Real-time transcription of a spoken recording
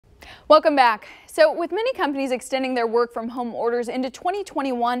Welcome back. So with many companies extending their work from home orders into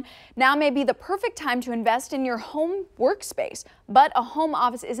 2021, now may be the perfect time to invest in your home workspace. But a home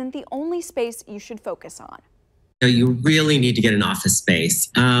office isn't the only space you should focus on. You really need to get an office space.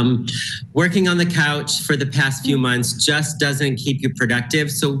 Working on the couch for the past few months just doesn't keep you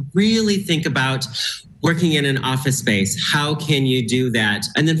productive. So really think about working in an office space. How can you do that?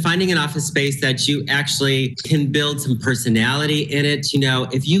 And then finding an office space that you actually can build some personality in it. You know,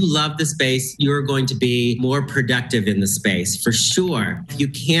 if you love the space, you're going to be more productive in the space for sure. If you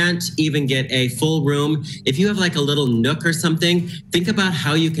can't even get a full room, if you have like a little nook or something, think about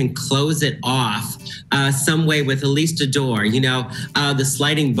how you can close it off some way with at least a door. You know, the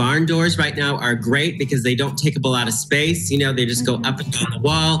sliding barn doors right now are great because they don't take up a lot of space. You know, they just go up and down the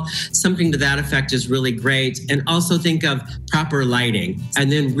wall. Something to that effect is really great. And also think of proper lighting and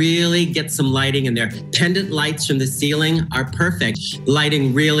then really get some lighting in there. Pendant lights from the ceiling are perfect.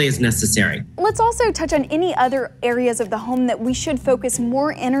 Lighting really is necessary. Let's also touch on any other areas of the home that we should focus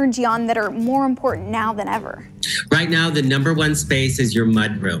more energy on that are more important now than ever. Right now, the number one space is your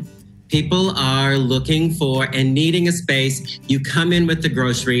mudroom. People are looking for and needing a space. You come in with the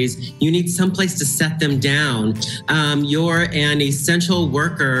groceries. You need someplace to set them down. You're an essential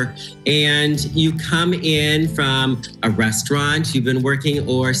worker and you come in from a restaurant, you've been working,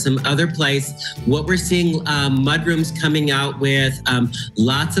 or some other place. What we're seeing, mudrooms coming out with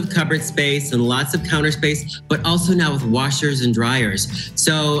lots of cupboard space and lots of counter space, but also now with washers and dryers.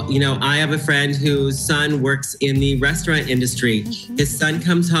 So, you know, I have a friend whose son works in the restaurant industry. His son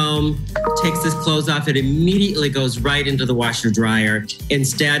comes home, takes his clothes off, it immediately goes right into the washer dryer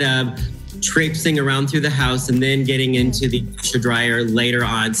instead of traipsing around through the house and then getting into the washer dryer later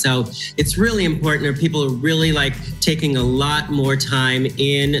on. So it's really important, or people are really like taking a lot more time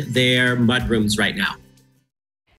in their mudrooms right now.